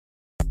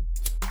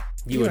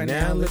You are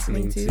now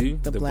listening to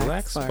The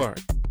Black Spark,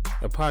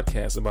 a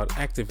podcast about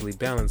actively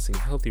balancing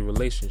healthy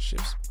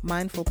relationships,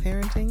 mindful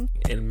parenting,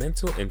 and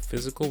mental and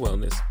physical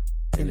wellness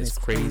in this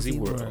crazy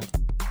world.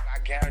 I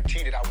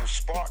guarantee that I will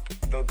spark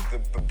the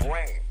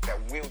brain that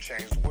will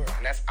change the world.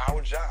 And that's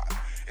our job,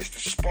 is to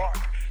spark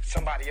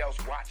somebody else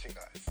watching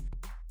us.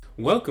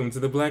 Welcome to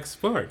The Black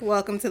Spark.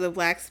 Welcome to The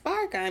Black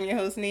Spark. I'm your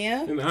host,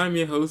 Nia. And I'm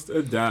your host,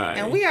 Adai.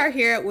 And we are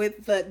here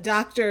with the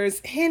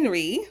Doctors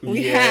Henry.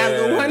 We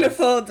have the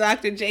wonderful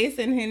Dr.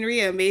 Jason Henry,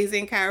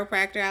 amazing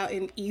chiropractor out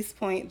in East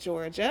Point,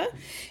 Georgia.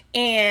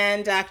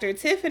 And Dr.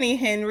 Tiffany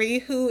Henry,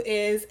 who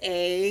is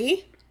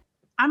a...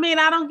 I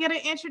don't get an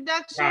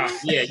introduction.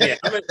 Yeah.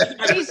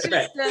 He's just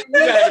a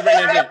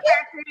chiropractor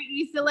in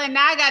East Atlanta.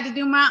 Now I got to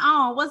do my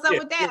own. What's up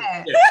with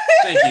that? Yeah.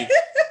 Thank you.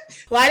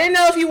 Well, I didn't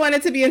know if you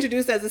wanted to be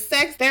introduced as a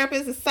sex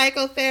therapist, a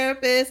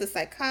psychotherapist, a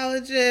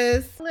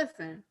psychologist.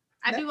 Listen,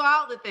 I do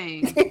all the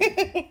things.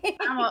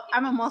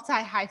 I'm a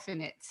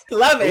multi-hyphenate.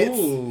 Love it.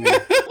 Ooh,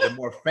 the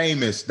more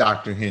famous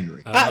Dr.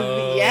 Henry.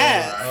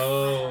 Yes.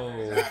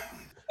 Oh.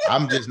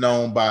 I'm just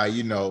known by,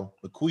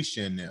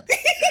 LaQuisha and them.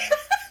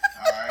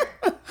 All right.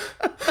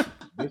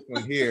 This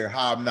one here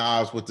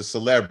hobnobs with the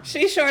celebrity.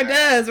 She sure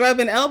does,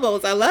 rubbing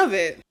elbows. I love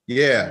it.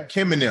 Yeah,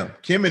 Kim and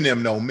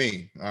them know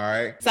me. All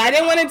right. So I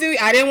didn't want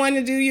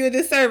to do you a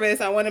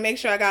disservice. I want to make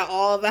sure I got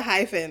all the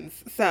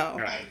hyphens. So.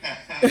 Right.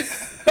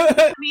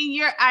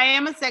 I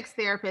am a sex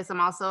therapist.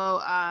 I'm also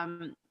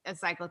a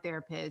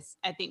psychotherapist.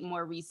 I think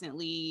more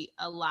recently,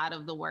 a lot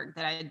of the work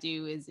that I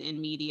do is in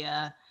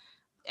media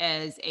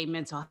as a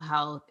mental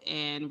health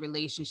and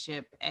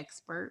relationship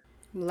expert.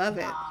 Love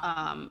it.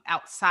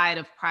 Outside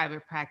of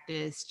private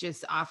practice,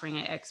 just offering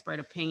an expert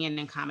opinion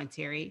and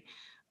commentary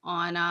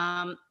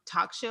on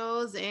talk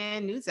shows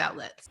and news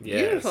outlets.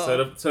 Yeah.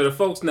 Beautiful. So the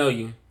folks know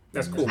you.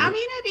 That's cool. I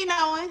mean, they be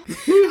knowing.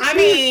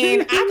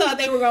 I thought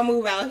they were going to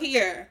move out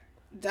here.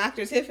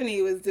 Dr.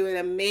 Tiffany was doing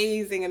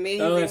amazing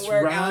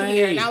work out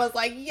here. And I was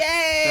like,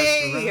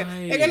 yay! That's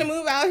right. They're going to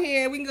move out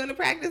here. We can go to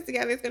practice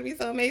together. It's going to be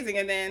so amazing.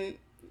 And then...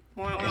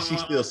 And she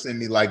still send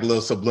me like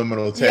little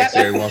subliminal texts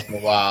every once in a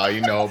while,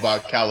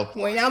 about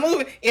California. When y'all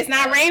moving, it's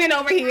not raining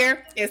over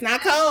here. It's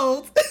not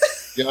cold.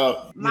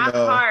 My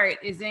heart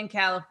is in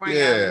California.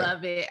 Yeah. I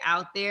love it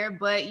out there.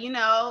 But,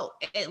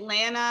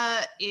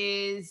 Atlanta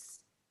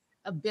is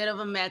a bit of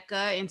a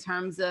mecca in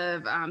terms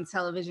of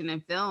television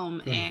and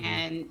film. Mm-hmm.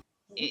 And,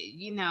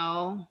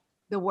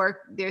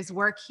 there's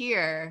work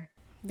here.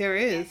 There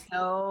is.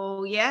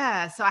 So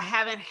I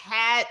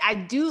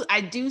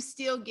do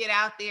still get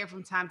out there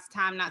from time to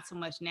time, not so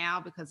much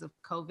now because of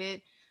COVID.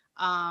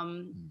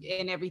 And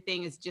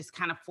everything has just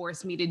kind of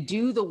forced me to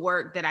do the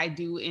work that I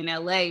do in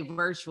LA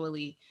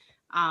virtually.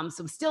 So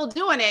I'm still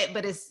doing it,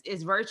 but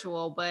it's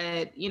virtual.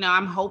 But,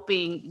 I'm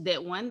hoping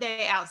that one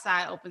day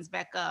outside opens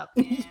back up.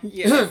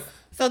 Yeah.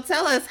 So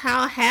tell us,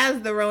 how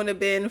has the Rona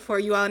been for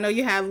you all? I know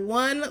you have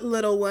one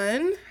little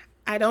one.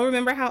 I don't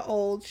remember how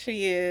old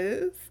she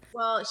is.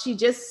 Well, she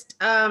just,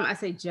 I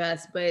say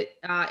just, but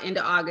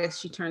into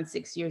August, she turned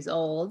 6 years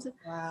old.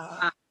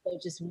 Wow. So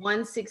just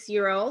 1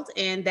 6-year-old,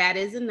 and that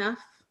is enough,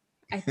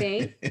 I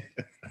think.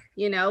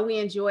 We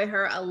enjoy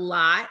her a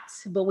lot,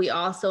 but we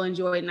also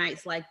enjoy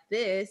nights like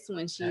this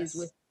when she's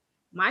with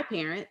my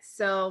parents.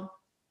 So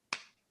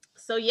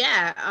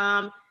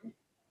yeah,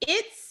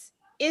 it's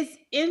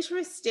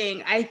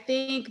interesting. I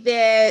think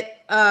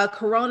that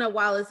Corona,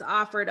 while it's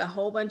offered a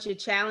whole bunch of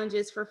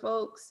challenges for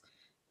folks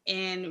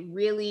and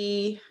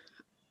really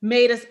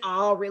made us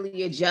all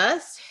really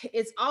adjust,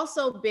 it's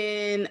also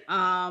been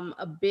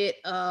a bit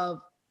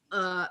of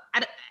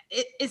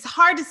it's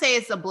hard to say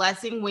it's a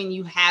blessing when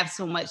you have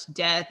so much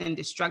death and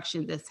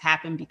destruction that's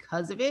happened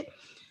because of it.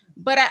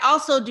 But I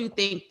also do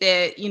think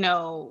that,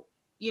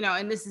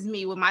 and this is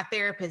me with my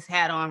therapist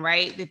hat on,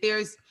 right? That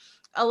there's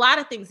a lot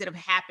of things that have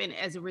happened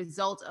as a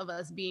result of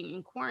us being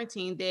in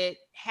quarantine that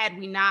had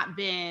we not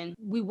been,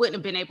 we wouldn't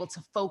have been able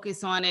to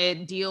focus on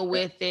it, deal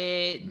with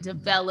it,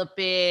 develop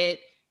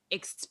it,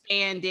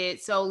 expand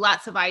it. So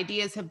lots of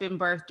ideas have been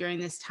birthed during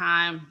this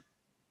time.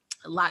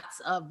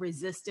 Lots of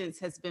resistance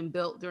has been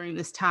built during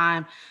this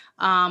time.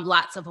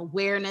 Lots of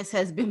awareness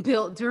has been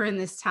built during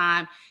this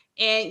time.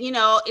 And,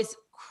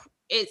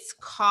 it's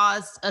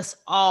caused us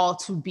all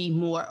to be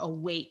more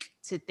awake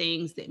to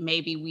things that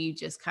maybe we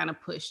just kind of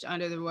pushed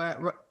under the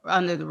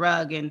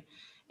rug and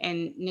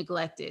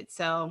neglected.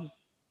 So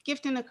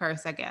gift and a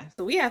curse, I guess.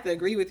 So we have to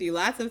agree with you.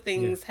 Lots of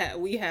things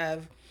we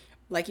have,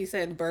 like you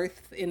said,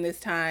 birthed in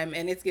this time,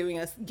 and it's given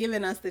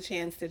us the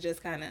chance to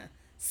just kind of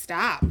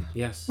stop.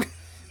 Yes.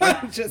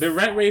 The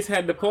rat race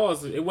had to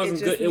pause. It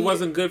wasn't good. It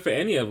wasn't good for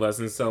any of us.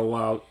 And so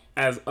while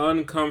as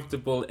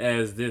uncomfortable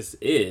as this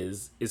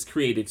is, it's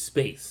created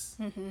space.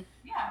 Mm-hmm.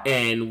 Yeah.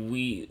 And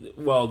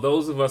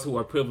those of us who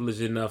are privileged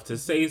enough to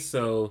say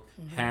so,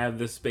 have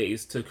the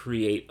space to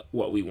create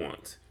what we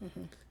want.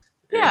 Mm-hmm.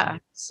 Yeah.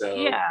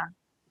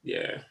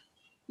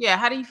 Yeah.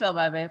 How do you feel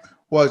about it, babe?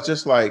 Well, it's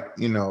just like,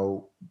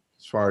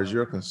 as far as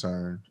you're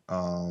concerned,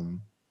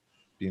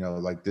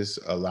 like this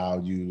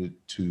allowed you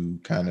to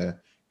kind of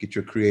get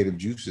your creative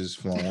juices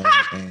flowing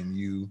and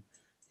you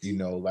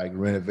like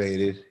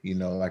renovated,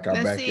 like our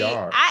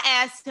backyard. I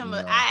asked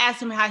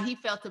him how he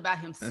felt about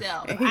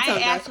himself.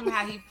 I asked him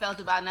how he felt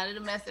about none of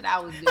the mess that I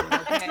was doing.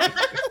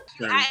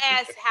 Okay. I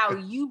asked how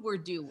you were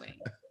doing.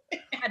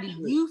 How do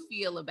you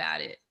feel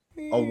about it?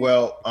 Oh,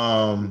 well,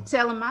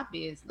 telling my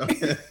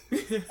business.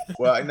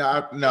 Well,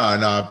 no,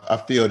 I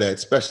feel that,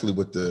 especially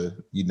with the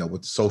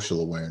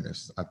social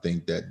awareness, I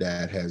think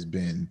that has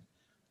been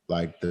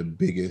like the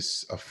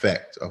biggest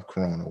effect of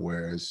Corona,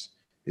 whereas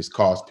it's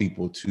caused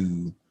people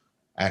to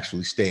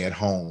actually stay at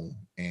home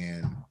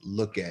and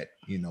look at,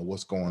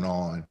 what's going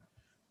on,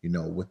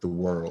 with the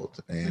world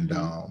and,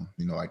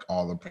 like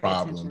all the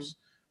problems.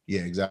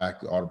 Yeah,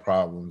 exactly. All the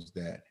problems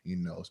that,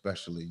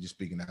 especially just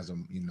speaking as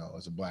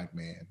a Black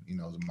man,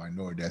 as a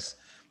minority,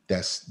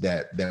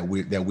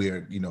 that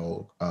we're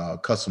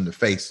accustomed to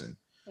facing.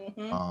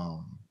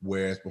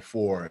 Whereas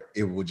before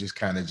it would just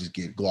kind of just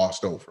get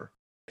glossed over,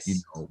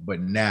 but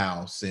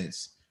now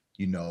since,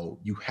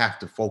 you have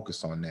to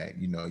focus on that,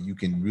 you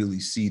can really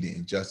see the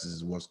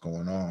injustices of what's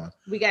going on.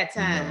 We got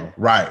time.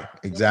 Right.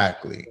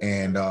 Exactly.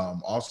 And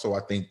also I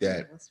think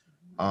that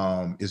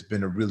it's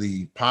been a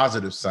really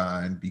positive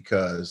sign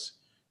because,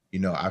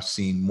 I've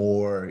seen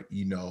more,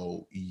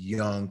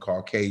 young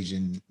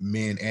Caucasian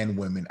men and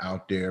women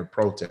out there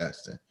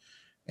protesting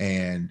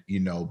and,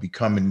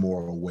 becoming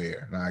more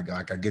aware. And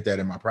I get that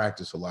in my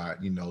practice a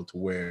lot, to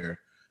where,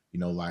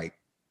 like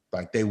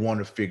they want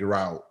to figure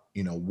out,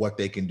 what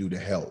they can do to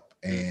help.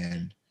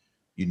 And,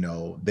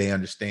 they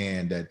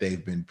understand that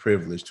they've been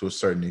privileged to a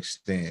certain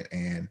extent,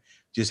 and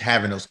just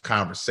having those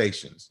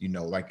conversations,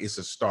 like it's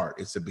a start,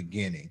 it's a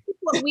beginning.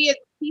 What we as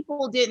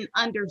people didn't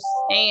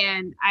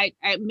understand, I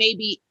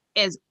maybe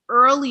as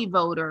early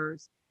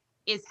voters,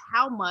 is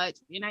how much,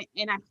 and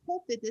I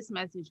hope that this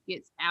message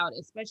gets out,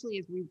 especially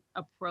as we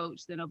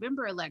approach the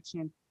November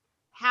election,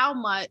 how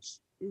much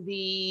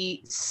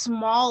the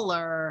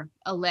smaller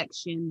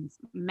elections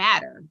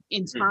matter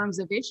in terms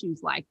of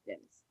issues like this.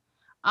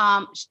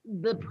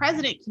 The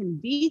president can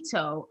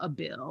veto a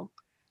bill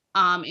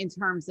in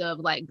terms of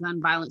like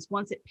gun violence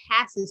once it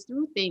passes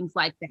through things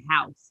like the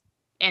House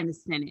and the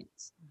Senate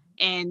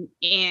and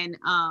in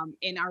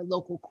our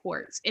local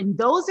courts. And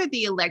those are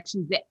the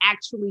elections that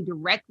actually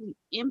directly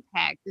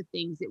impact the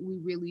things that we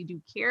really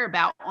do care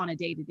about on a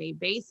day-to-day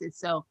basis.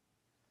 So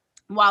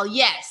while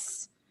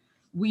yes,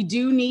 we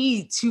do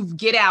need to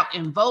get out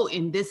and vote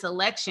in this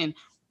election,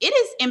 it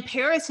is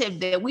imperative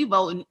that we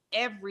vote in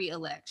every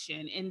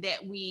election and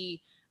that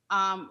we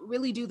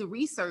really do the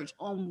research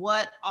on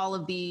what all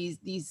of these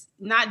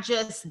not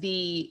just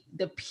the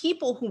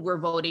people who were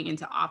voting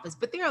into office,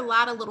 but there are a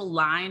lot of little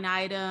line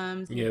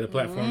items. Yeah, the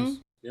platforms.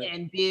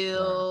 And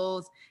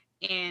bills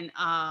and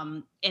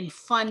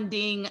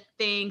funding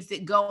things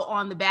that go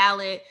on the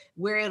ballot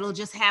where it'll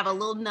just have a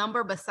little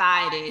number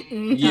beside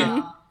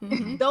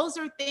it. Those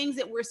are things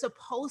that we're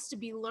supposed to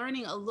be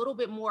learning a little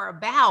bit more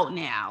about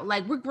now.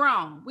 Like we're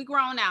grown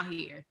out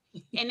here,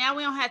 and now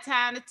we don't have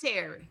time to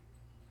tarry.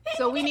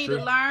 So we need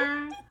to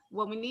learn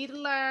what we need to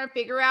learn,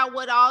 figure out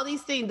what all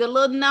these things, the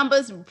little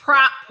numbers,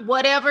 prop,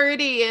 whatever it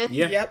is.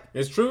 Yeah, yep,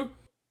 it's true.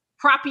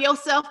 Prop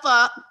yourself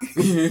up,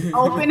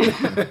 open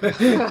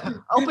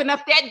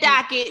up that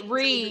docket,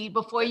 read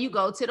before you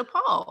go to the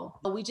poll.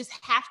 We just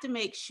have to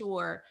make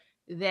sure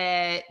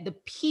that the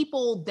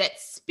people that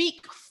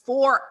speak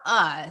for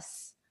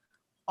us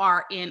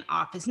are in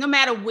office, no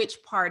matter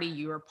which party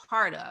you're a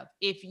part of.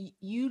 If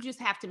you just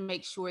have to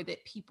make sure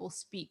that people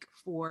speak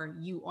for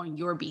you on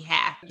your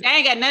behalf. That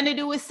ain't got nothing to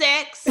do with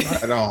sex.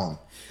 Right on.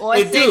 Or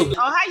sex. Oh,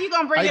 how you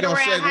gonna bring it around?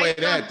 How you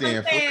gonna segue that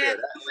then?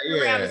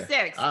 Around the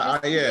sex?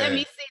 Let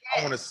me see that.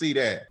 I want to see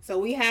that. So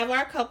we have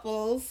our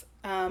couples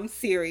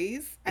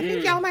series. I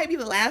think y'all might be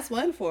the last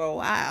one for a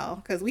while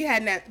because we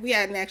hadn't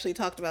actually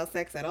talked about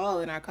sex at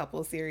all in our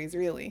couples series,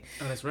 really.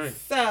 Oh, that's right.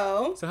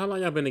 So how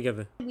long y'all been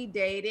together? We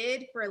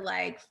dated for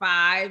like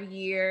 5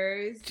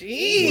 years.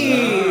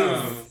 Jeez.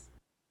 Wow.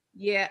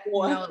 Yeah,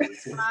 no, it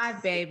was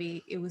 5,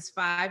 baby. It was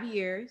 5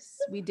 years.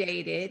 We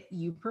dated.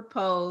 You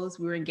proposed.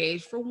 We were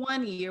engaged for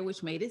 1 year,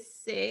 which made it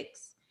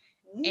 6.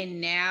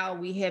 And now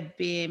we have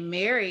been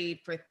married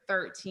for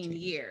 13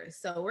 years.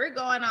 So we're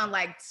going on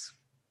like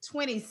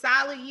 20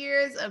 solid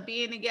years of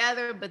being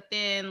together, but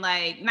then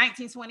like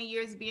 19, 20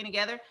 years of being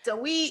together. So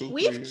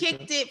we've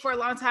kicked it for a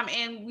long time,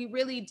 and we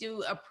really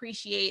do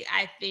appreciate,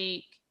 I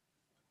think,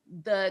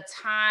 the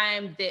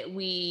time that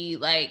we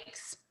like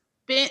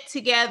spent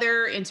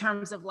together in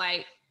terms of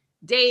like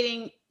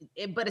dating,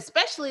 but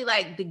especially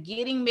like the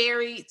getting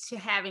married to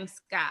having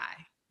Sky.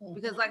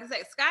 Because like I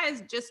said, Sky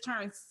has just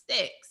turned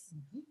 6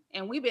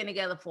 and we've been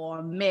together for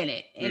a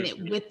minute.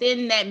 And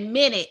within that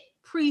minute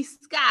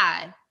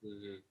pre-Sky,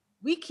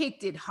 we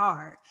kicked it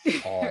hard.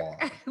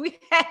 we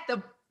had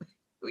a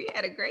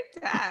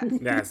great time.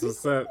 That's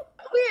what's up.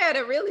 We had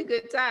a really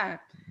good time.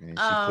 Man,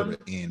 she put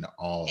it in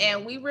all.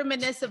 And we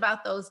reminisce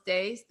about those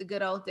days, the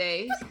good old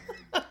days.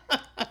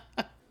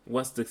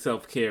 What's the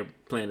self-care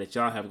plan that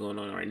y'all have going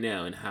on right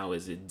now, and how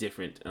is it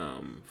different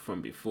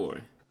from before?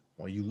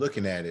 When you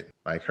looking at it,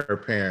 like her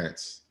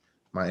parents,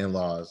 My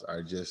in-laws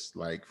are just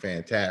like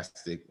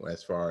fantastic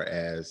as far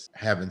as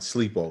having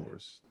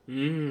sleepovers.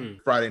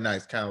 Friday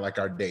night's kind of like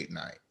our date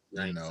night,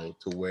 you know,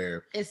 to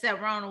where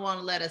except Rona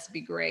won't let us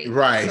be great.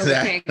 Right, so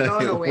exactly. We can't go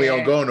nowhere. We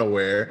don't go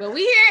nowhere. But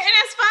we here, and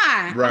that's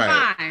fine.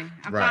 Right.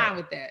 I'm fine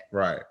with that.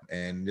 Right.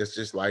 And it's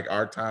just like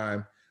our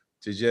time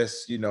to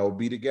just, you know,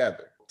 be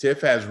together.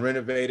 Tiff has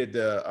renovated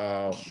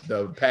the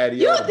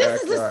patio.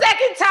 This is the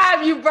second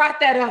time you brought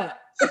that up.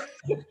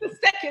 The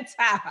second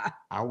time.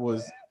 I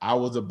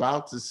was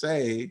about to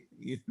say,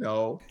 you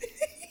know,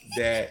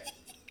 that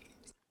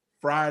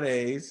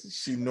Fridays,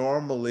 she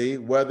normally,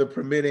 weather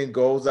permitting,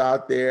 goes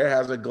out there,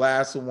 has a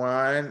glass of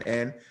wine,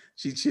 and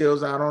she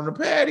chills out on the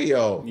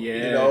patio.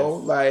 Yes. You know,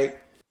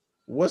 like,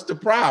 what's the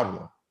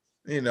problem?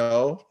 You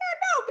know? Yeah,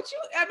 no, but you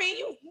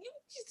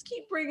just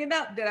keep bringing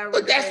up that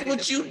But that's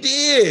what you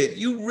did.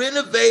 You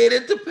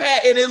renovated the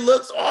patio, and it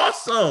looks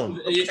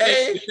awesome.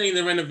 Okay? You're saying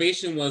the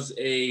renovation was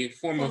a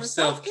form of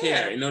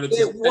self-care in order to.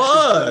 It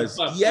was,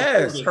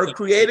 yes. Her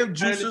creative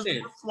juices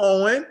were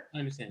flowing. I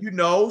understand. You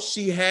know,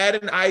 she had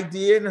an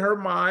idea in her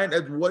mind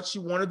of what she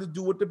wanted to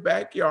do with the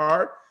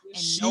backyard.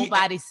 And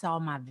nobody saw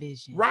my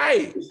vision.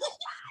 Right.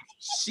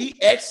 She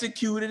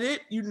executed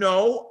it. You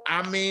know,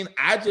 I mean,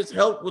 I just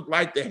helped with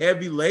like the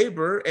heavy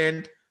labor,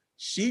 and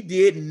she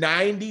did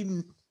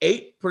 98%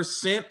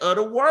 of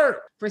the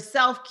work. For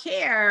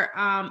self-care,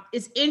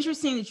 it's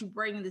interesting that you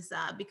bring this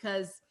up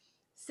because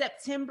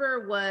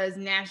September was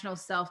National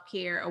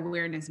Self-Care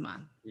Awareness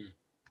Month.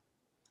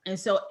 And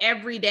so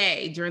every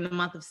day during the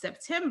month of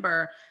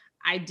September,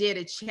 I did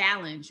a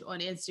challenge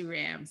on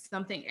Instagram,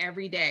 something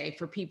every day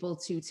for people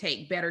to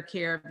take better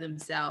care of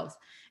themselves.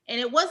 And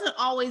it wasn't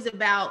always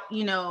about,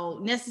 you know,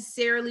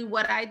 necessarily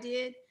what I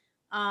did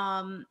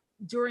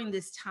during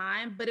this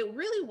time, but it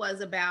really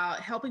was about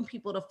helping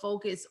people to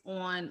focus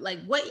on like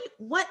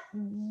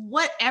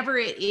whatever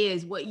it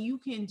is, what you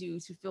can do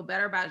to feel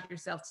better about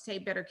yourself, to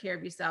take better care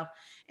of yourself.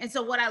 And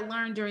so what I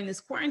learned during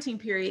this quarantine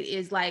period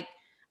is like,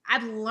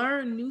 I've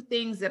learned new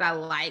things that I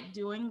like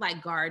doing,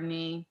 like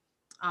gardening,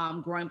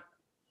 growing.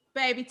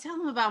 Baby, tell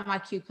them about my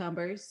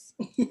cucumbers.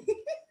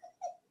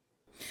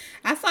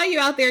 I saw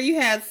you out there.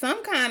 You had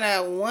some kind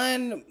of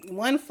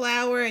one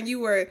flower, and you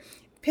were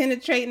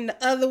penetrating the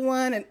other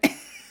one. And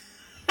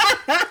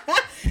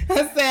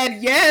I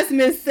said, "Yes,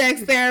 Miss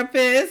Sex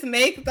Therapist,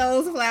 make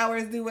those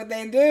flowers do what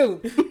they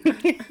do."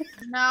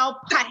 No,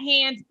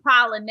 hand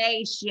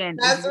pollination.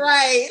 That's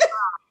right.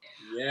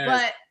 Yeah.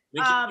 But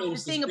the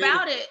thing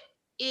about it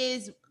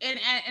is, and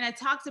I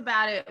talked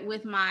about it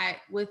with my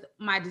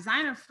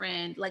designer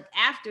friend, like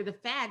after the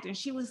fact, and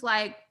she was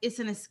like, "It's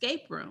an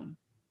escape room."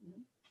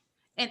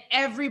 And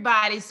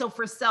everybody, so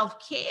for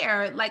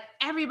self-care, like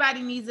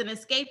everybody needs an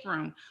escape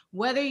room,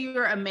 whether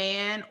you're a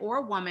man or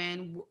a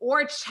woman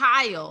or a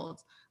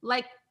child,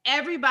 like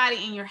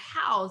everybody in your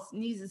house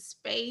needs a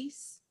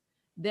space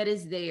that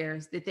is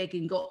theirs, that they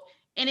can go.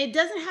 And it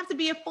doesn't have to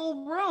be a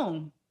full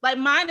room. Like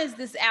mine is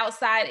this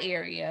outside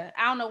area.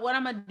 I don't know what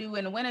I'm going to do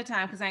in the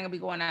wintertime because I ain't going to be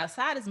going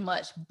outside as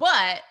much,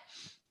 but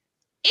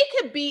it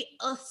could be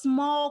a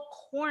small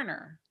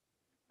corner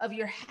of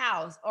your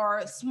house or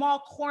a small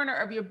corner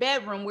of your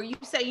bedroom where you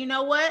say, you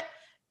know what?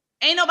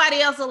 Ain't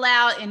nobody else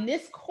allowed in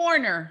this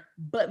corner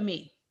but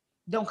me.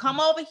 Don't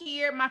come over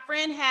here. My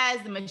friend has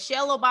the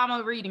Michelle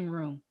Obama reading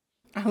room.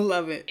 I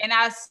love it. And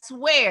I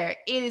swear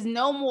it is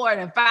no more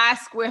than 5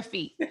 square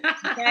feet.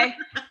 Okay.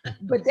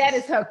 But that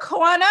is her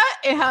corner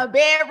in her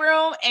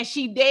bedroom. And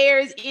she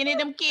dares any of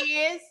them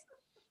kids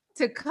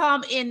to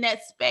come in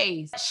that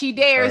space. She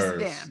dares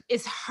them.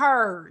 It's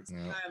hers.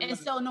 Yeah. And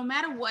so no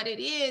matter what it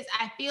is,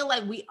 I feel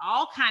like we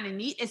all kind of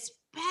need,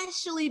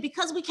 especially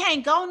because we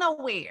can't go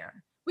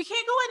nowhere. We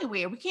can't go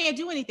anywhere. We can't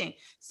do anything.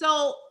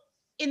 So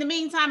in the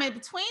meantime, in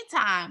between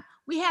time,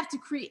 we have to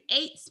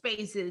create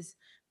spaces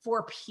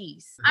for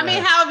peace. I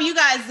mean, how have you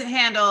guys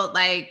handled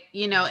like,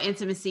 you know,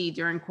 intimacy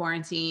during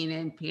quarantine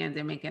and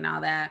pandemic and all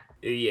that?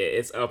 Yeah,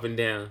 it's up and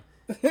down.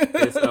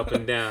 It's up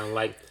and down.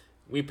 Like,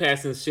 we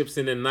passing ships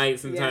in the night.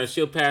 Sometimes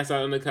she'll pass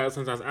out on the couch.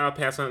 Sometimes I'll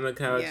pass out on the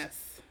couch.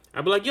 Yes.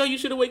 I'll be like, yo, you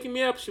should have waken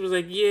me up. She was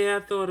like, yeah,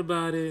 I thought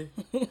about it.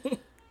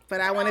 But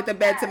I wanted the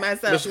bed to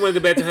myself. But she wanted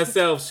the bed to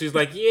herself. She's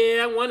like,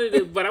 yeah, I wanted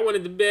it, but I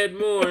wanted the bed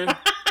more.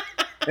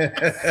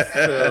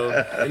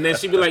 So, and then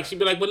she'd be like,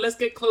 well, let's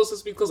get close.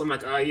 Let's be close. I'm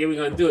like, oh, yeah, we're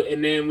going to do it.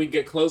 And then we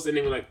get close, and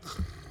then we're like...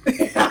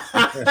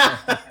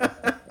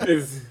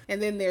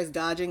 And then there's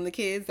dodging the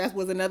kids. That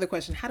was another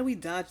question. How do we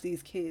dodge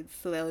these kids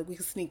so that we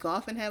can sneak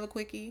off and have a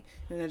quickie?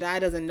 And the guy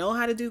doesn't know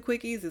how to do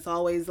quickies. It's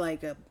always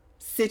like a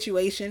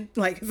situation.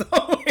 Like it's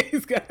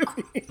always got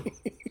to be.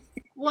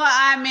 Well,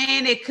 I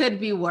mean, it could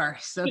be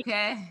worse.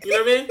 Okay. You know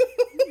what I mean?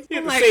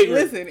 I'm like,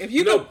 listen, if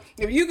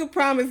you could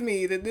promise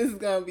me that this is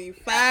gonna be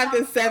 5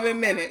 to 7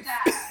 minutes.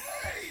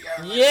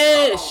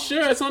 Yeah,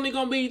 sure. It's only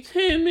gonna be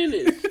 10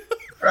 minutes.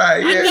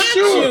 Right, yeah, I got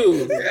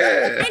you.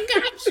 Yeah. I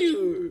got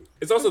you.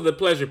 It's also the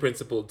pleasure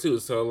principle too.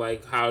 So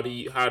like, how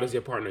does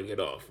your partner get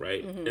off,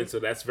 right? Mm-hmm. And so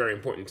that's very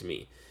important to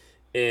me.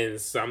 And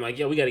so I'm like,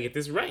 yo, we got to get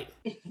this right.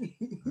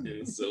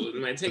 And so it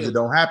might take. It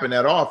don't happen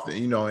that often,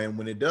 you know. And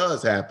when it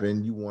does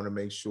happen, you want to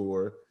make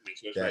sure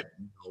that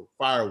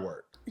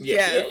firework.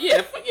 Yeah.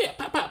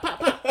 Pop, pop,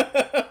 pop, pop.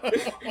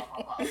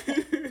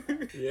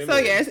 So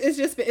yes,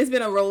 it's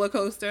been a roller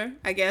coaster,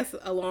 I guess,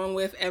 along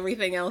with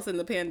everything else in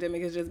the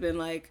pandemic. It's just been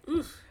like,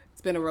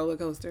 it's been a roller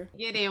coaster.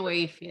 Get in where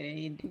you fit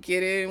in.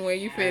 Get in where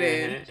you fit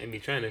in. And be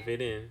trying to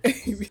fit in.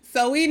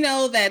 So we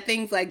know that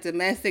things like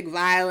domestic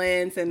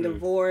violence and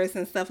divorce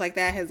and stuff like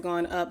that has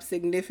gone up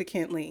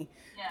significantly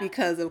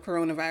because of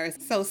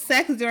coronavirus. So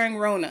sex during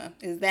Rona,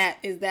 is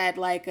that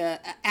like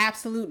a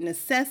absolute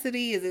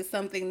necessity? Is it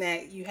something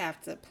that you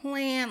have to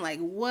plan?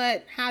 Like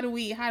how do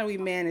we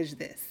manage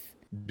this?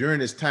 During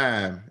this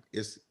time,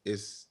 it's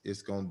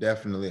gonna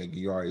definitely, like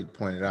you already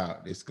pointed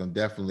out, it's gonna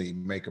definitely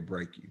make or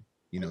break you,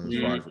 as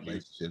far as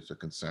relationships are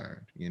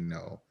concerned,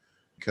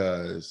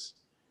 because,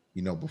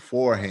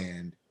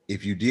 beforehand,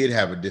 if you did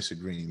have a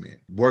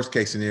disagreement, worst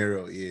case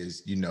scenario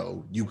is,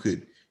 you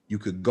could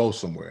go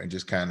somewhere and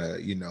just kind of,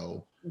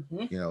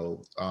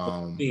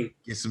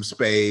 get some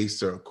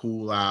space or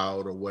cool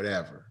out or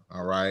whatever.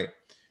 All right.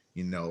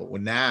 Well,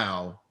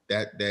 now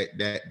that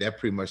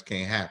pretty much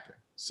can't happen.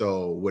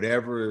 So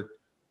whatever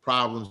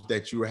problems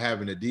that you were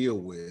having to deal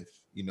with,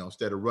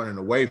 instead of running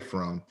away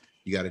from,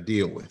 you got to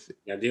deal with it.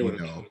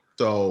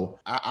 So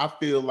I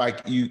feel like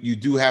you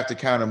do have to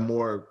kind of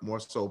more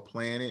so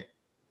plan it,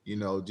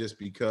 just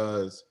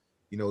because,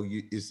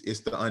 it's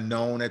the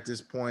unknown at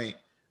this point,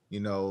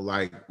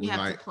 like you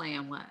have to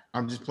plan what?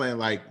 I'm just playing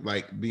like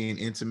being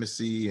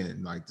intimacy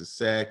and like the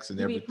sex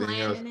and everything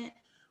else. It?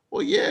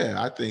 Well, yeah,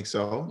 I think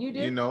so. You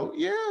do?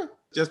 Yeah.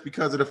 Just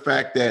because of the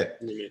fact that,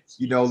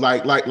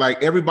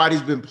 like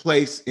everybody's been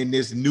placed in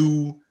this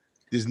new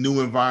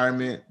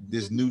environment,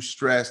 this new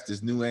stress,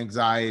 this new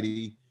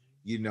anxiety,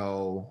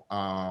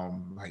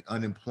 like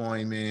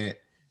unemployment,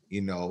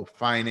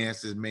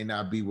 finances may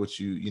not be what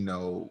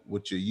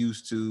what you're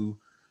used to.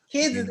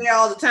 Kids are there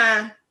all the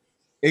time.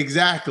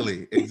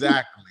 Exactly.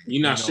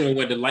 You're not sure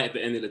where the light at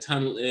the end of the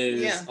tunnel is.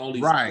 Yeah. All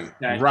these right.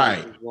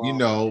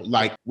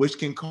 Like which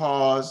can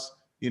cause,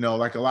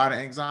 like a lot of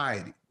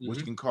anxiety,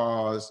 which can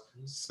cause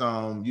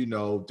some,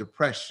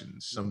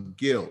 depression, some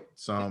guilt,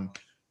 some,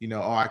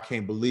 I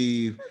can't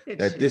believe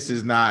that this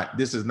is not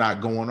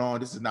going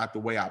on. This is not the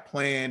way I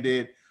planned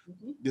it.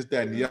 This,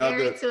 that, and the other.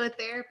 Married to a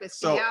therapist.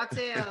 So y'all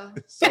tell.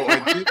 So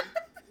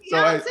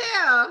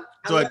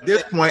at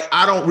this point,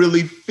 I don't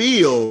really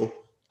feel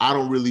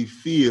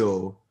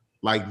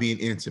like being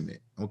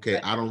intimate.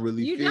 Okay. I don't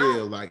really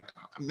feel like,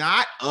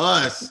 not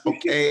us.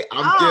 Okay.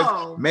 I'm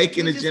just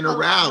making a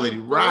generality.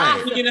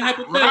 Right.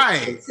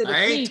 Right.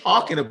 I ain't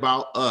talking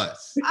about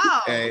us.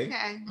 Okay.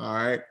 All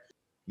right.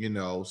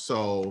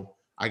 So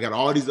I got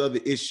all these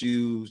other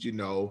issues,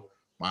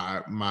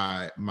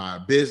 my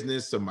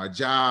business or my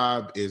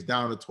job is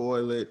down the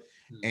toilet,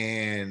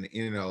 and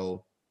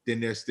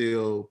then there's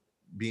still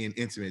being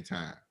intimate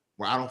time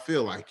where I don't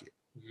feel like it.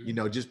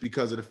 Just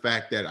because of the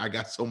fact that I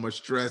got so much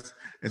stress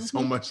and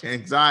so much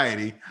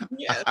anxiety,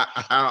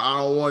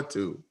 I don't want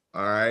to.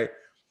 All right.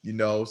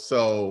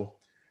 So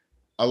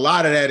a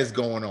lot of that is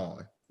going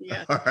on.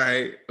 Yeah. All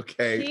right.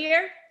 Okay.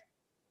 Here.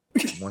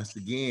 Once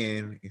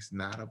again, it's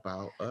not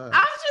about us.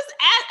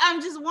 I'm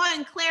just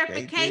wanting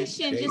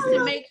clarification just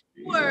to make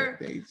sure.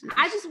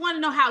 I just want to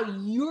know how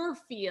you're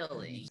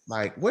feeling.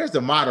 Like, where's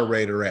the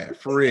moderator at?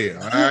 For real.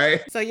 All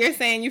right. So you're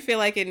saying you feel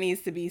like it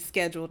needs to be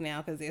scheduled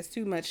now because there's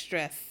too much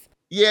stress.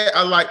 Yeah,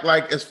 I like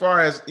as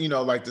far as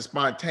like the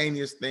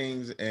spontaneous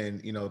things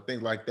and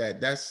things like that.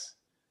 That's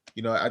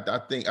I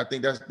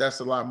think that's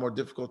a lot more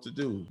difficult to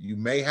do. You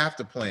may have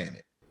to plan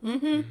it.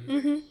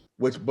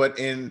 But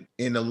in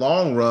the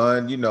long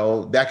run,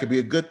 that could be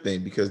a good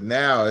thing, because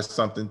now it's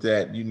something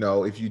that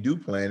if you do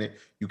plan it,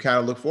 you kind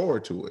of look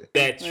forward to it.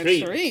 That's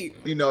treat.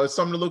 It's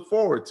something to look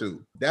forward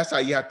to. That's how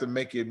you have to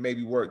make it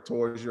maybe work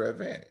towards your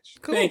advantage.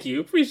 Cool. Thank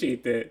you,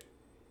 appreciate that.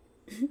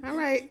 All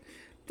right,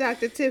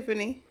 Dr.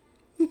 Tiffany.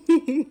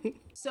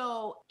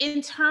 So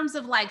in terms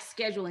of like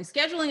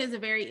scheduling is a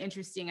very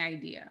interesting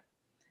idea.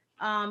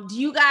 Do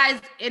you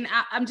guys, and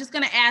I'm just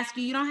going to ask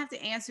you don't have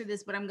to answer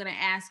this, but I'm going to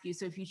ask you.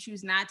 So if you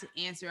choose not to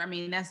answer, I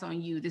mean, that's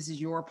on you. This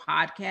is your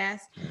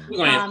podcast. Do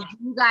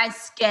you guys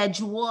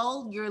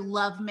schedule your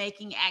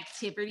lovemaking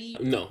activity?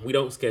 No, we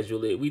don't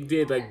schedule it. We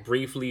did like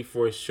briefly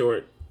for a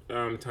short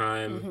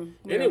time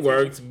and it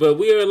worked, but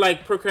we are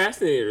like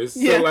procrastinators.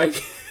 Yeah. So like...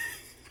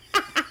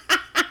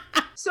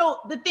 So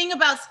the thing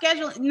about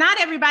scheduling, not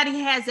everybody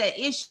has that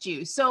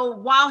issue. So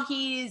while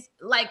he's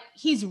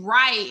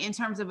right in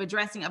terms of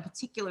addressing a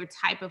particular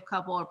type of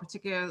couple or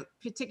particular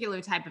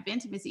type of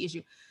intimacy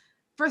issue,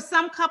 for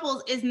some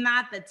couples, it's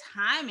not the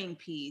timing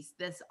piece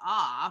that's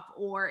off,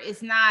 or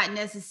it's not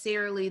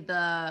necessarily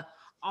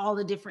all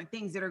the different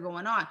things that are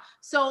going on.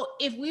 So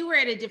if we were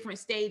at a different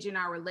stage in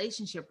our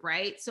relationship,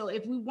 right? So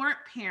if we weren't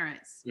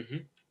parents,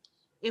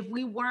 if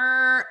we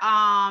were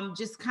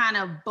just kind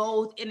of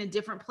both in a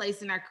different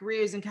place in our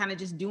careers and kind of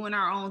just doing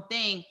our own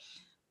thing,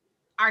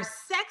 our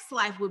sex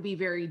life would be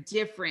very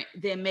different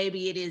than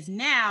maybe it is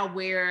now,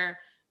 where,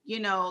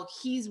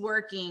 he's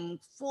working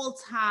full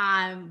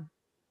time,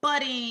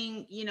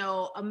 budding,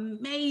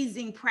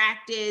 amazing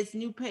practice,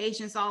 new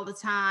patients all the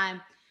time.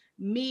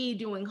 me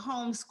doing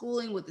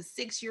homeschooling with a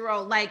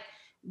 6-year-old, like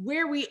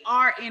where we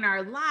are in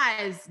our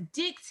lives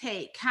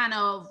dictate kind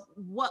of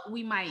what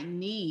we might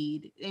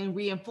need and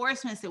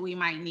reinforcements that we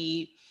might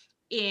need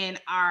in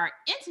our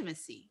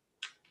intimacy.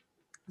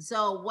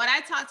 So what I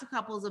talk to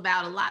couples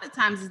about a lot of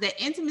times is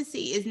that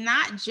intimacy is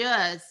not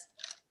just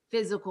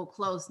physical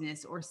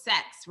closeness or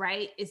sex,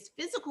 right? It's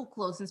physical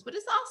closeness, but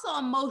it's also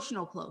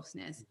emotional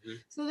closeness. Mm-hmm.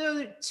 So there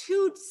are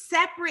two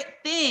separate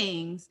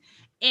things.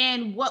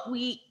 And what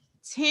we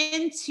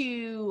tend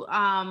to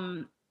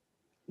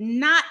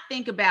not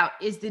think about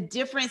is the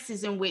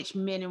differences in which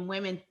men and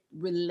women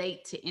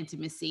relate to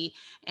intimacy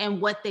and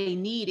what they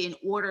need in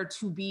order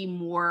to be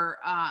more,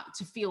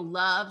 to feel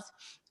loved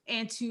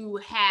and to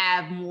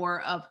have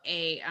more of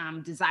a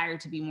desire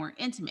to be more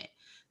intimate.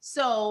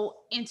 So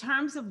in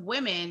terms of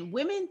women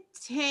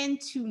tend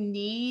to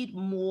need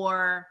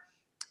more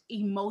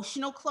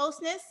emotional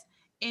closeness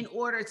in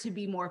order to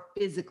be more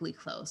physically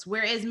close,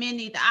 whereas men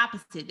need the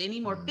opposite. They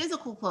need more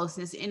physical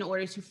closeness in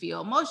order to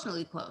feel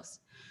emotionally close.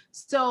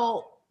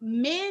 So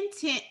women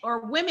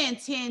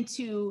tend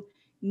to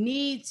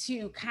need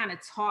to kind of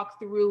talk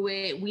through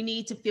it. We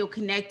need to feel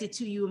connected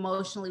to you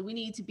emotionally. We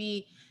need to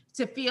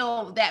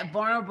feel that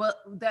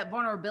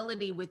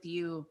vulnerability with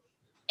you.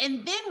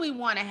 And then we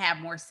want to have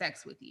more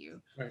sex with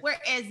you. Right.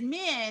 Whereas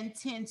men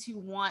tend to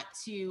want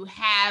to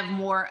have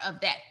more of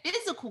that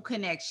physical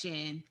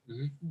connection.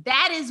 Mm-hmm.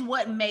 That is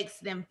what makes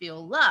them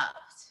feel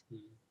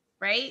loved,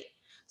 right?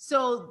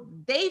 So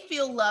they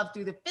feel love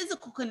through the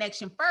physical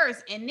connection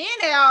first, and then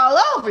they're all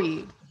over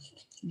you.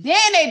 Then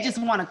they just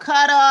want to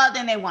cuddle,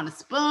 then they want to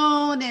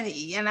spoon,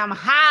 and I'm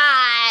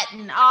hot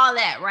and all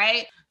that,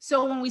 right?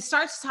 So when we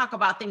start to talk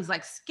about things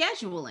like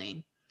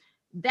scheduling,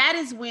 that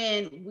is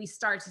when we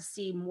start to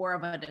see more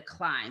of a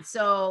decline.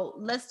 So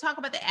let's talk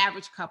about the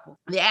average couple.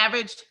 The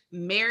average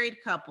married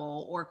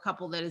couple or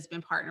couple that has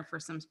been partnered for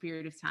some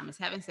period of time is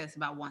having sex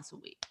about once a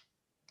week.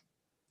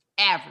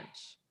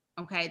 Average,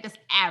 okay? That's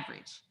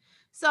average.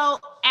 So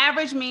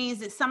average means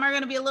that some are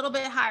going to be a little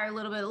bit higher, a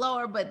little bit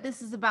lower, but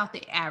this is about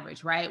the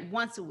average, right?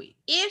 Once a week.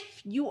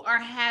 If you're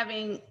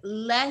having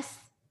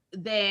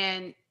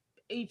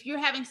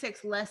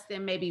sex less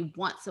than maybe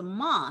once a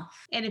month,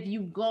 and if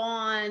you've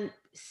gone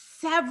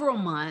several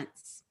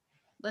months,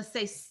 let's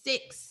say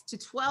 6 to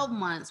 12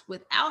 months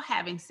without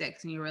having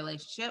sex in your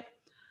relationship,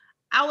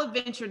 I would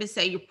venture to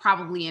say you're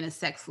probably in a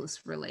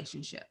sexless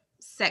relationship,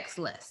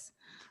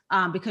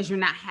 because you're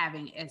not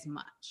having as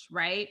much,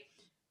 right?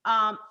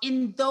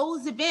 In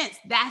those events,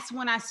 that's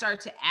when I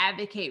start to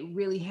advocate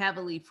really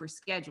heavily for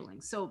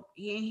scheduling. So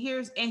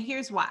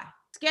here's why.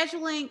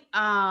 Scheduling,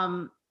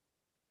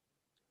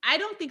 I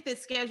don't think that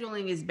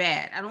scheduling is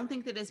bad. I don't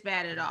think that it's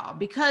bad at all,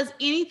 because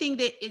anything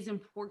that is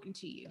important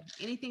to you,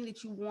 anything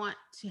that you want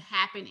to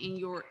happen in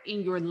your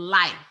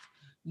life,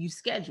 you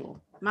schedule.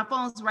 My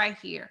phone's right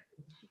here.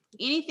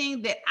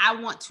 Anything that I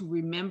want to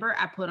remember,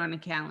 I put on a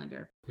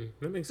calendar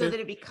so that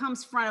it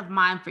becomes front of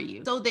mind for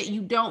you, so that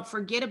you don't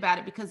forget about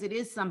it, because it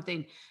is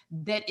something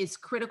that is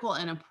critical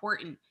and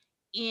important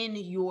in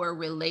your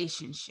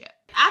relationship.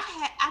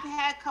 I've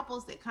had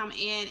couples that come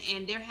in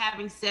and they're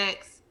having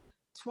sex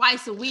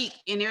twice a week,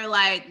 and they're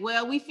like,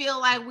 well, we feel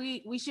like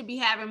we should be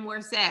having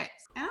more sex.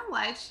 And I'm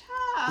like, shut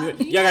up.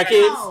 Y'all got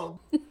kids?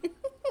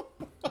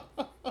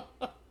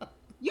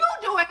 You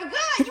doing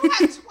good. You have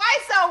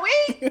twice a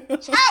week.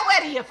 Child,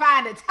 where do you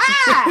find the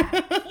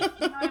time?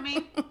 You know what I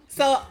mean?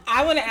 So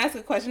I want to ask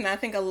a question. I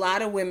think a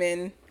lot of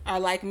women are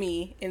like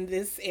me in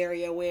this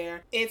area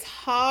where it's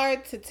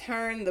hard to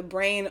turn the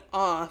brain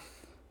off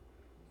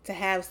to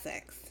have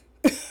sex.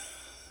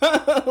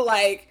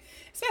 Like,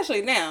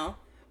 especially now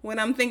when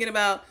I'm thinking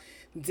about,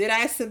 did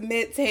I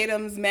submit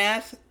Tatum's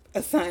math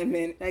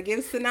assignment? I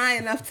give Sinai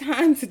enough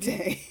time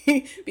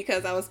today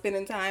because I was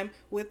spending time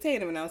with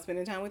Tatum and I was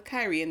spending time with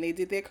Kyrie, and they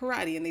did their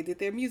karate and they did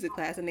their music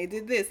class and they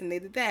did this and they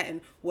did that.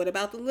 And what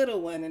about the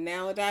little one? And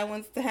now Adai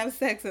wants to have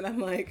sex, and I'm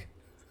like,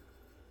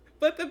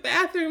 but the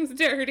bathroom's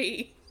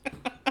dirty.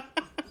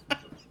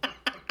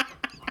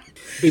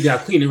 Baby, I'll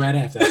clean it right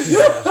after.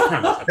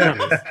 I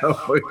promise.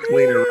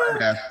 Clean it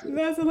right after.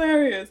 That's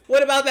hilarious.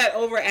 What about that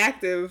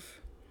overactive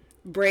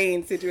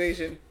brain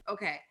situation?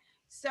 Okay.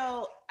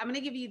 So I'm going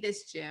to give you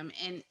this, Jim,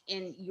 and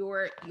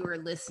your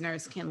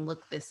listeners can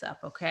look this up,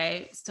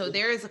 okay? So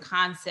there is a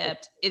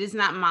concept. It is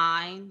not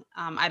mine.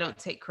 I don't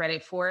take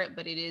credit for it,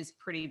 but it is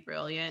pretty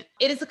brilliant.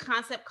 It is a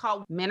concept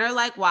called men are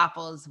like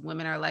waffles,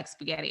 women are like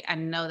spaghetti. I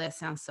know that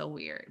sounds so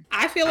weird.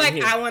 I feel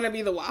like I want to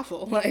be the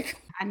waffle.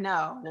 Like, I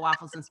know,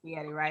 waffles and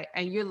spaghetti, right?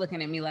 And you're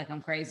looking at me like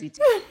I'm crazy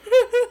too.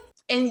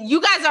 And you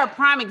guys are a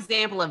prime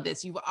example of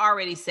this. You've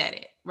already said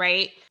it,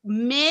 right?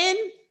 Men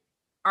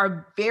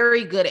are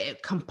very good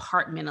at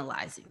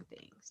compartmentalizing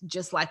things,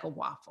 just like a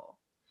waffle.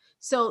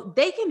 So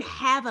they can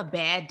have a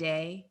bad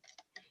day.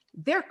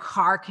 Their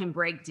car can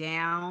break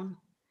down.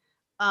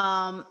 They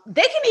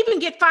can even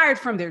get fired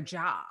from their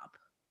job.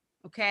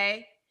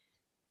 Okay.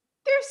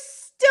 They're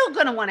still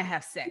going to want to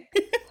have sex.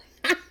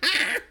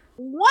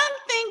 One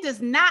thing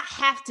does not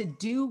have to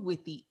do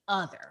with the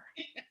other.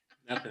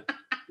 Nothing.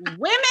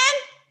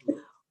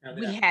 Women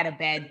We had a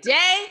bad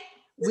day.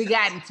 We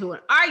got into an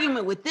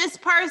argument with this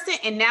person,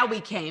 and now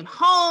we came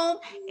home,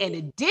 and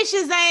the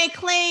dishes ain't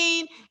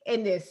clean,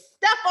 and there's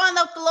stuff on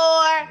the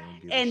floor,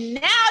 and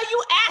now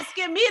you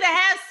asking me to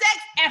have sex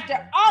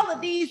after all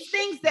of these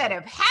things that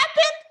have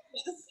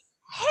happened?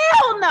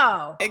 Hell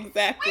no.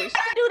 Exactly. Why should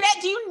I do that?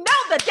 Do you know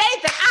the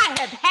days that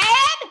I have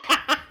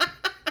had?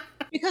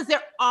 Because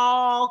they're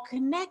all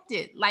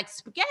connected like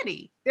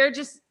spaghetti. They're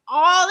just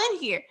all in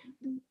here.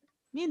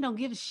 Men don't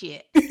give a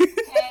shit. Okay?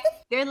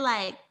 They're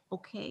like,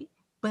 okay,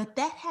 but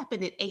that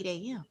happened at 8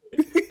 a.m.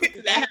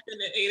 That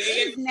happened at 8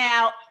 a.m. It's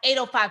now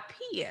 8:05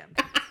 p.m.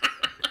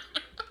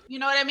 You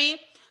know what I mean?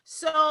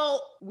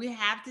 So we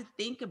have to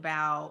think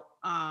about,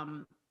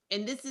 and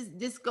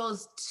this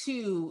goes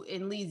to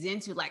and leads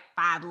into like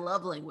 5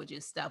 love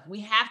languages stuff.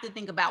 We have to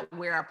think about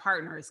where our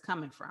partner is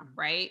coming from,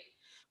 right?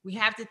 We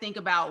have to think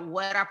about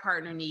what our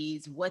partner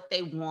needs, what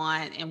they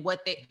want, and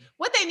what they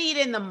need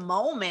in the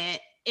moment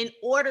in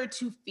order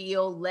to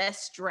feel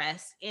less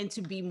stressed and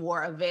to be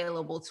more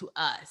available to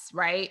us,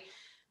 right?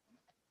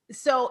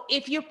 So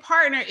if your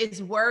partner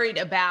is worried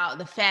about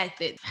the fact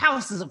that the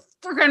house is a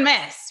freaking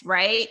mess,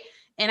 right?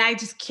 And I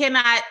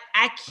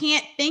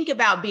can't think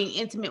about being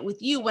intimate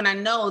with you when I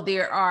know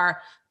there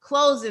are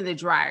clothes in the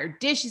dryer,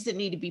 dishes that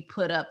need to be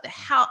put up, the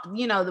house,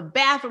 the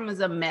bathroom is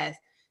a mess,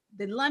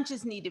 the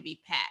lunches need to be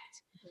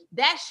packed.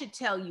 That should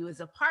tell you as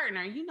a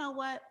partner, you know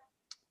what?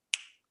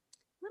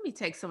 Let me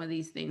take some of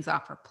these things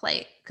off her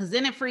plate, because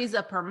then it frees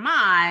up her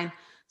mind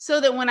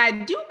so that when I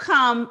do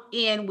come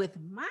in with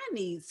my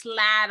needs,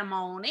 slide them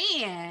on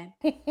in,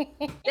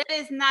 that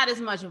is not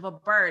as much of a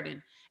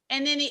burden.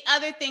 And then the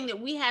other thing that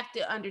we have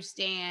to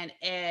understand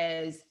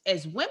as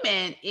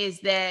women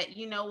is that,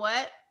 you know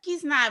what?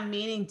 He's not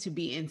meaning to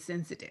be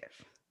insensitive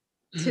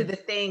to the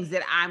things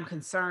that I'm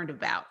concerned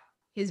about.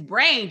 His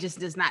brain just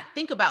does not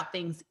think about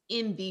things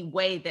in the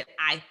way that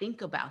I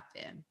think about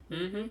them.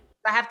 Mm-hmm.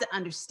 I have to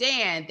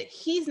understand that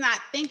he's not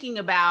thinking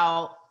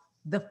about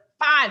the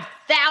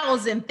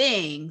 5,000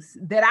 things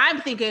that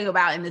I'm thinking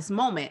about in this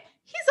moment.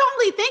 He's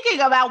only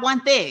thinking about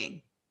one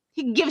thing.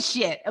 He can give a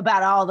shit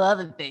about all the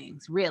other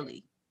things,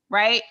 really,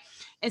 right?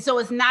 And so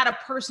it's not a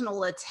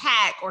personal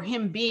attack or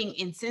him being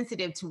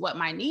insensitive to what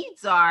my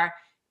needs are.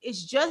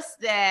 It's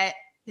just that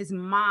his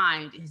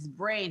mind, his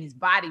brain, his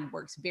body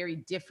works very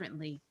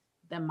differently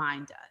than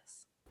mine does.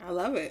 I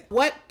love it.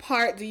 What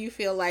part do you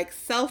feel like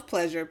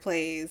self-pleasure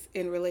plays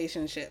in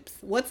relationships?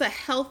 What's a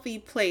healthy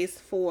place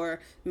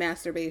for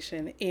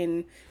masturbation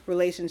in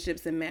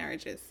relationships and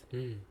marriages?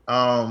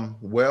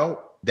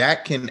 Well,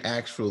 that can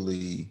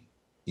actually,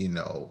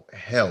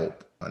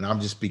 help. And I'm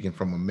just speaking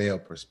from a male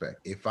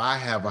perspective. If I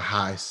have a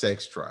high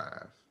sex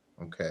drive,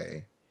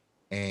 okay,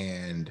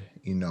 and,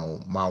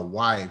 my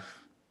wife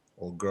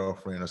or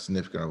girlfriend or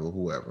significant other or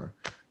whoever,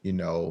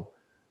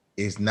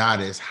 is not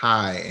as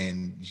high,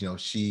 and,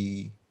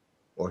 she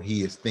or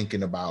he is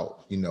thinking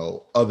about,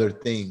 other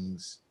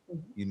things,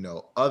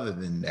 other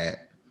than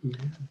that.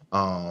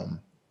 Mm-hmm.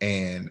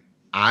 And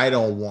I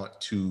don't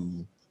want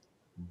to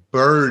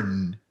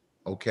burden,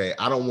 okay?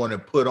 I don't want to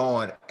put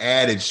on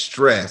added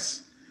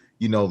stress,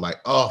 like,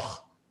 oh,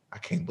 I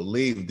can't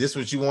believe this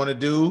what you want to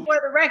do. For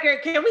the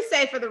record, can we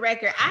say for the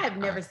record, I have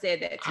never said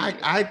that to you.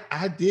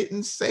 I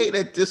didn't say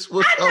that this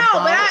was I know, about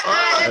but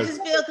I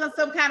just feel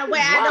some kind of way.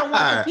 Why? I don't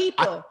want the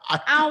people.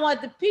 I don't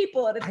want the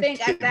people to think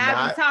that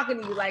I've been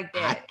talking to you like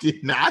that. I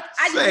did not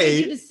I just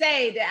need you to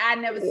say that I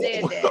never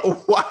said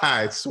that.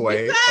 Why,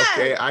 Sway?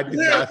 Okay, I did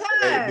not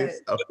say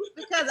this.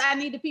 Because I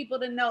need the people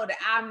to know that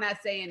I'm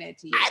not saying that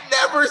to you. I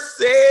never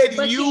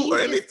said you or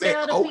anything.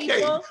 Okay,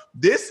 people?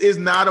 This is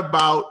not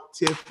about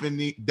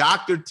Tiffany,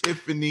 Dr.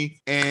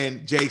 Tiffany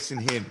and Jason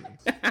Henry.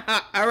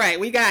 All right,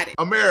 we got it.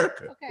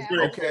 America.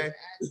 Okay.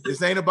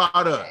 This ain't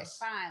about us.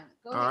 Fine.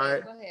 Go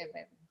ahead,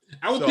 baby.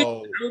 I would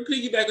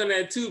piggyback on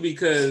that too,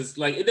 because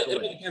like it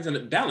depends on the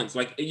balance.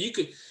 Like you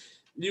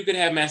could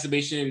have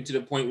masturbation to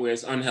the point where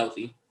it's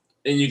unhealthy,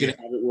 and you can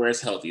have it where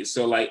it's healthy.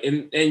 So like,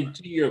 and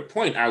to your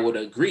point, I would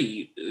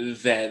agree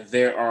that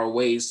there are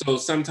ways. So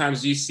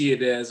sometimes you see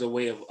it as a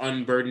way of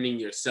unburdening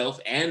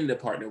yourself and the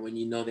partner when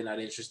you know they're not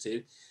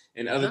interested.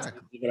 And other times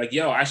you're like,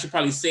 yo, I should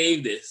probably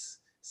save this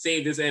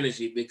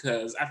energy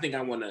because I think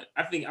I want to,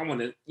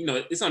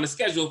 it's on the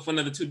schedule for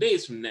another 2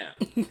 days from now.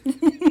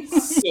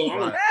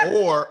 So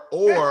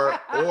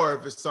or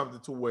if it's something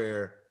to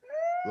where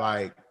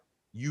like,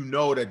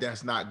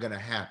 that's not going to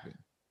happen.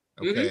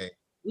 Okay.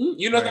 Mm-hmm.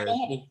 You know that's going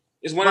to happen.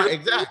 It's one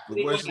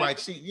exactly. Where it's like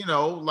she,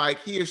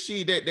 like he or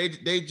she, they're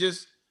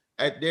just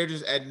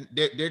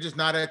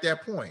not at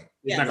that point.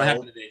 It's not going to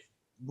happen today.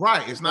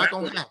 Right. It's not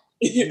going to happen.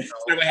 It's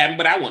not going to happen,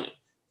 but I want it.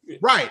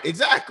 Right,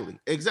 exactly.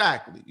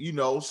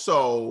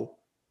 So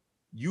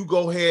you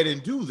go ahead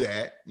and do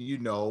that,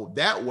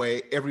 that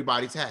way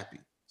everybody's happy.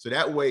 So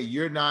that way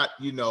you're not,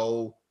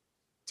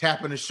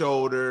 tapping the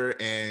shoulder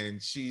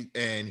and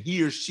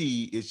he or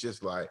she is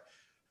just like,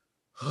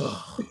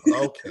 oh,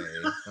 okay,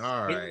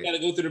 all right. You got to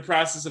go through the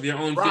process of your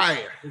own.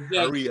 Right,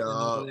 hurry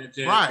up.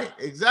 Right,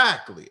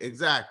 exactly.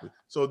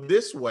 So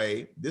this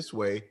way,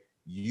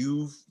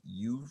 you've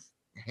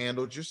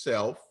handled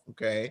yourself,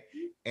 okay,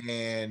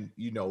 and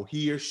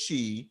he or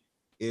she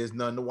is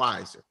none the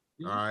wiser.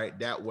 All right,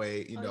 that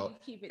way,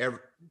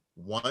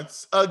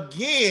 once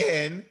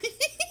again.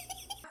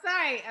 I'm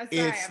sorry.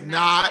 It's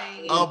not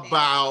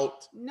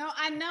about. No,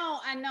 I know.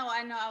 I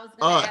was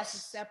going to ask a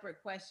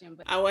separate question,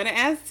 but I want to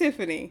ask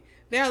Tiffany.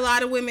 There are a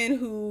lot of women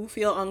who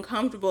feel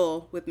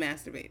uncomfortable with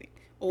masturbating,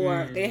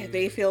 or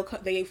they feel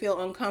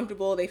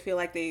uncomfortable. They feel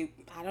like they,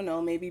 I don't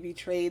know, maybe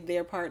betrayed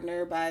their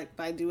partner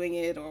by doing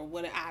it, or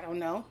what. I don't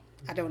know.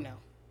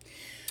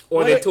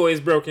 Or their toy is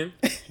broken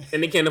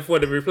and they can't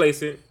afford to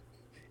replace it.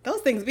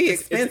 Those things be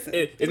expensive.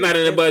 It's not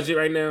in the budget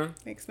right now.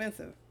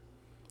 Expensive.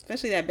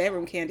 Especially that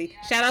bedroom candy.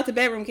 Shout out to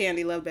bedroom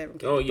candy. Love bedroom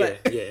candy. Oh yeah,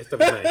 it's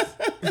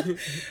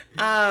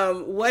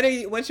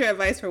nice. What's your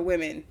advice for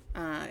women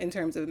in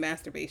terms of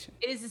masturbation?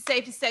 It is the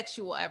safest sex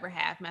you will ever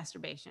have,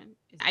 masturbation.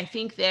 I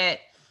think that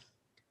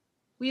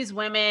we as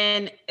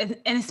women, and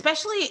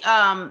especially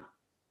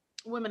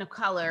women of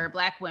color,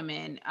 Black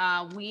women,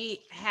 we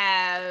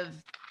have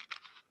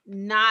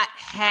not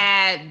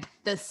had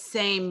the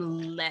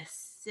same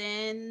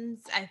lessons,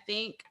 I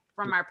think,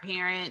 from our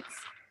parents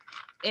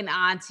and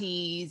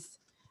aunties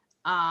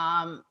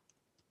about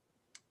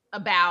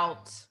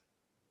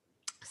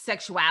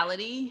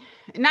sexuality,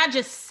 not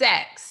just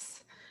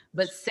sex,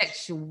 but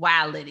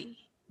sexuality,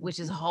 which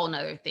is a whole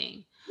nother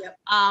thing. Yep.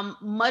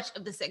 Much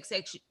of the sex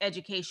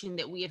education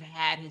that we have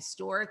had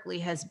historically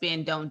has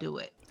been don't do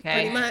it.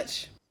 Okay. Pretty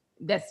much.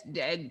 That's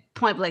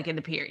point blank in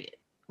the period,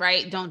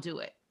 right? Don't do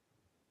it.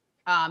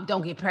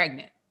 Don't get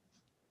pregnant.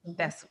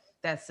 Mm-hmm.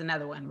 That's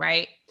another one,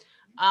 right?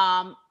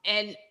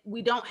 And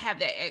we don't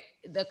have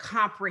the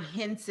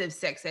comprehensive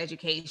sex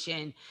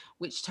education,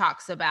 which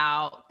talks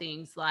about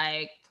things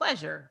like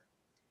pleasure,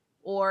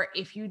 or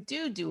if you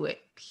do it,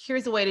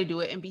 here's a way to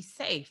do it and be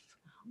safe,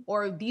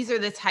 or these are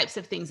the types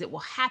of things that will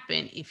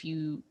happen if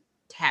you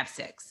have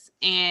sex.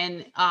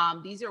 And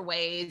these are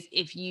ways,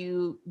 if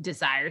you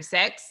desire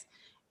sex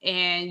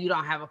and you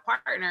don't have a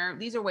partner,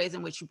 these are ways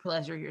in which you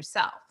pleasure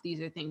yourself. These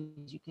are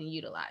things you can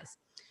utilize.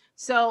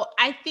 So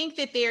I think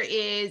that there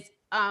is,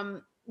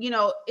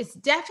 it's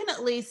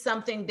definitely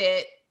something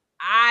that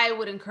I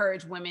would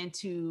encourage women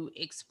to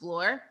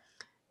explore,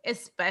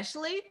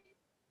 especially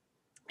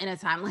in a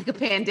time like a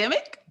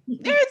pandemic.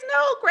 There is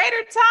no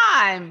greater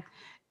time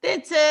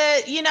than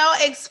to,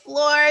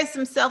 explore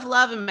some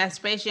self-love and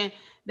masturbation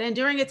than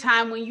during a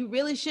time when you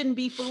really shouldn't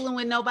be fooling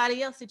with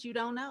nobody else that you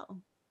don't know,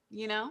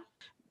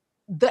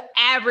 The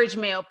average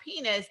male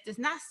penis does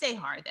not stay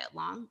hard that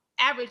long.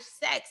 Average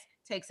sex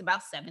takes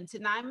about 7 to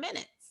 9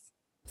 minutes.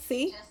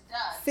 See?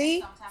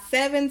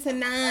 7 to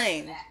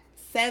 9.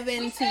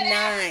 7 to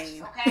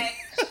 9. Okay.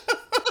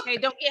 Okay,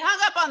 don't get hung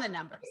up on the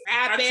numbers.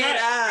 Wrap it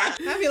up.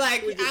 I'd be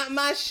like,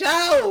 my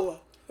show.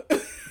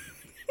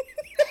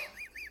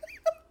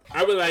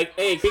 I be like,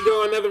 hey, can we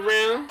go another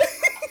round?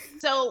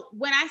 So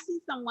when I see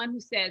someone who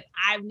says,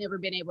 I've never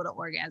been able to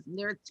orgasm,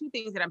 there are two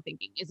things that I'm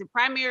thinking. Is it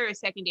primary or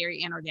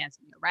secondary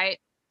anorgasmia, right?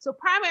 So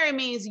primary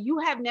means you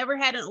have never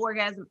had an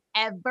orgasm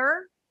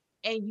ever,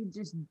 and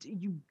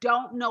you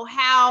don't know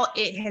how,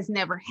 it has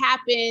never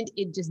happened.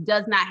 It just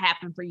does not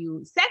happen for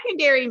you.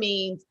 Secondary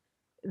means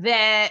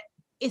that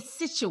it's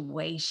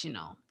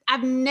situational. I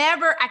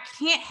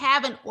can't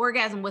have an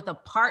orgasm with a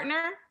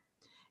partner.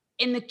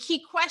 And the key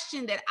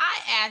question that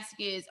I ask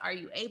is, are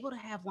you able to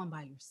have one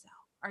by yourself?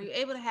 Are you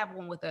able to have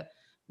one with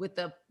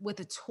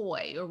a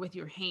toy or with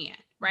your hand,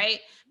 right?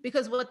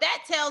 Because what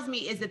that tells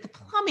me is that the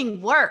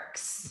plumbing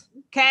works,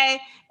 okay?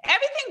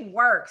 Everything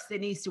works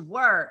that needs to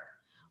work,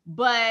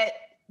 but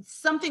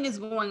something is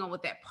going on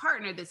with that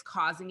partner that's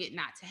causing it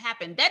not to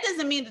happen. That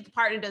doesn't mean that the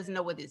partner doesn't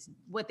know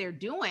what they're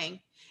doing.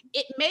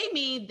 It may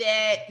mean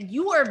that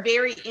you are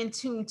very in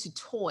tune to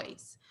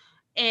toys,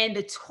 and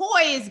the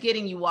toy is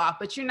getting you off,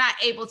 but you're not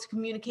able to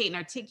communicate and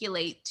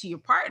articulate to your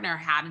partner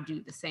how to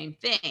do the same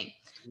thing.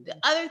 The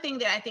other thing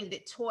that I think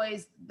that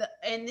toys,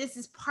 and this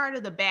is part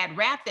of the bad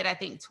rap that I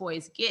think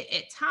toys get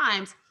at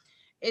times,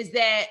 is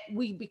that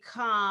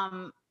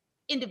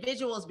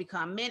individuals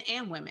become, men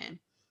and women,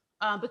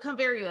 become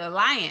very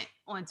reliant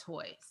on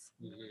toys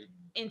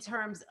in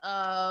terms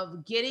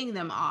of getting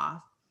them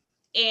off.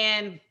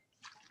 And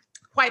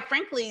quite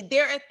frankly,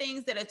 there are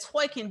things that a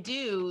toy can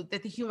do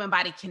that the human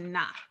body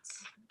cannot,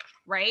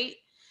 right?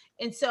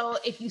 And so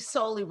if you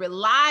solely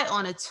rely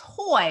on a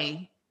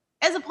toy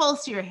as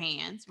opposed to your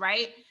hands,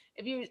 right?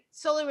 If you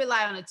solely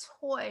rely on a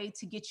toy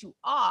to get you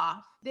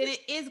off, then it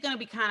is going to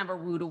be kind of a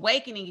rude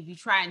awakening if you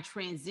try and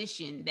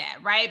transition that,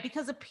 right?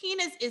 Because a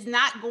penis is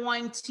not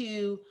going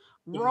to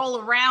roll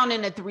around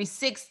in a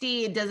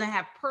 360. It doesn't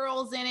have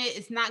pearls in it.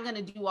 It's not going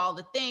to do all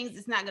the things.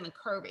 It's not going to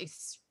curve,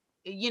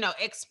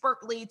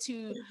 expertly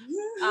to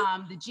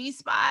the G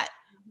spot.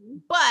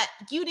 But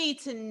you need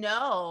to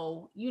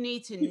know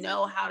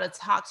how to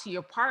talk to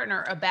your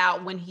partner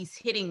about when he's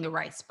hitting the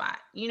right spot.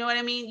 You know what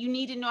I mean? You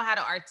need to know how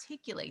to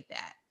articulate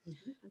that.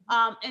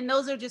 And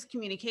those are just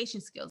communication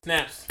skills.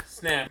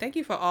 Snap. Thank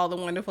you for all the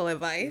wonderful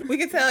advice. We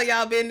can tell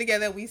y'all been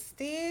together. We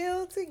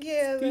still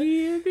together.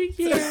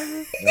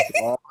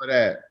 That's all of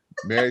that.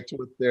 Married to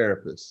a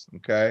therapist.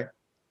 Okay.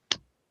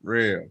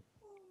 Real.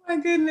 My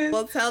goodness.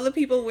 Well, tell the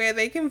people where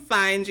they can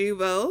find you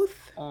both.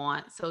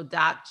 So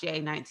Doc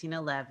J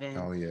 1911.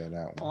 Oh yeah,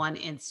 that one.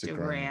 On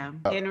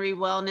Instagram.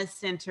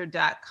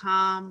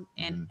 HenryWellnessCenter.com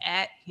and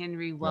at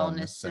Henry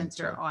Wellness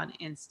Center on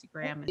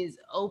Instagram is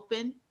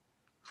open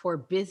for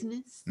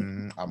business.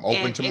 I'm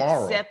open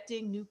tomorrow.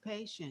 Accepting new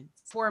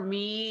patients. For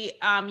me,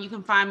 you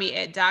can find me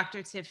at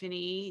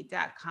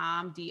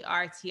drtiffany.com,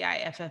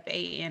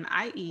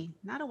 DRTIFFANIE,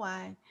 not a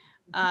Y,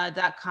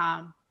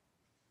 .com.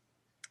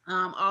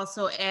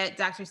 Also at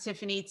Dr.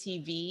 Tiffany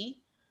TV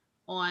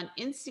on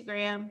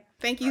Instagram.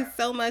 Thank you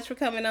so much for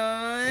coming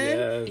on.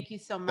 Yeah. Thank you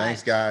so much.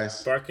 Thanks, guys.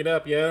 Spark it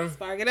up, yo.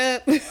 Spark it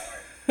up.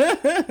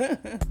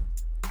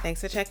 Thanks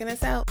for checking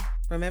us out.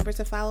 Remember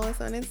to follow us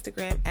on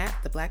Instagram at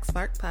The Black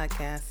Spark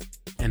Podcast.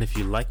 And if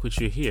you like what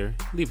you hear,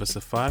 leave us a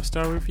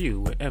 5-star review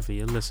wherever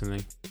you're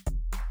listening.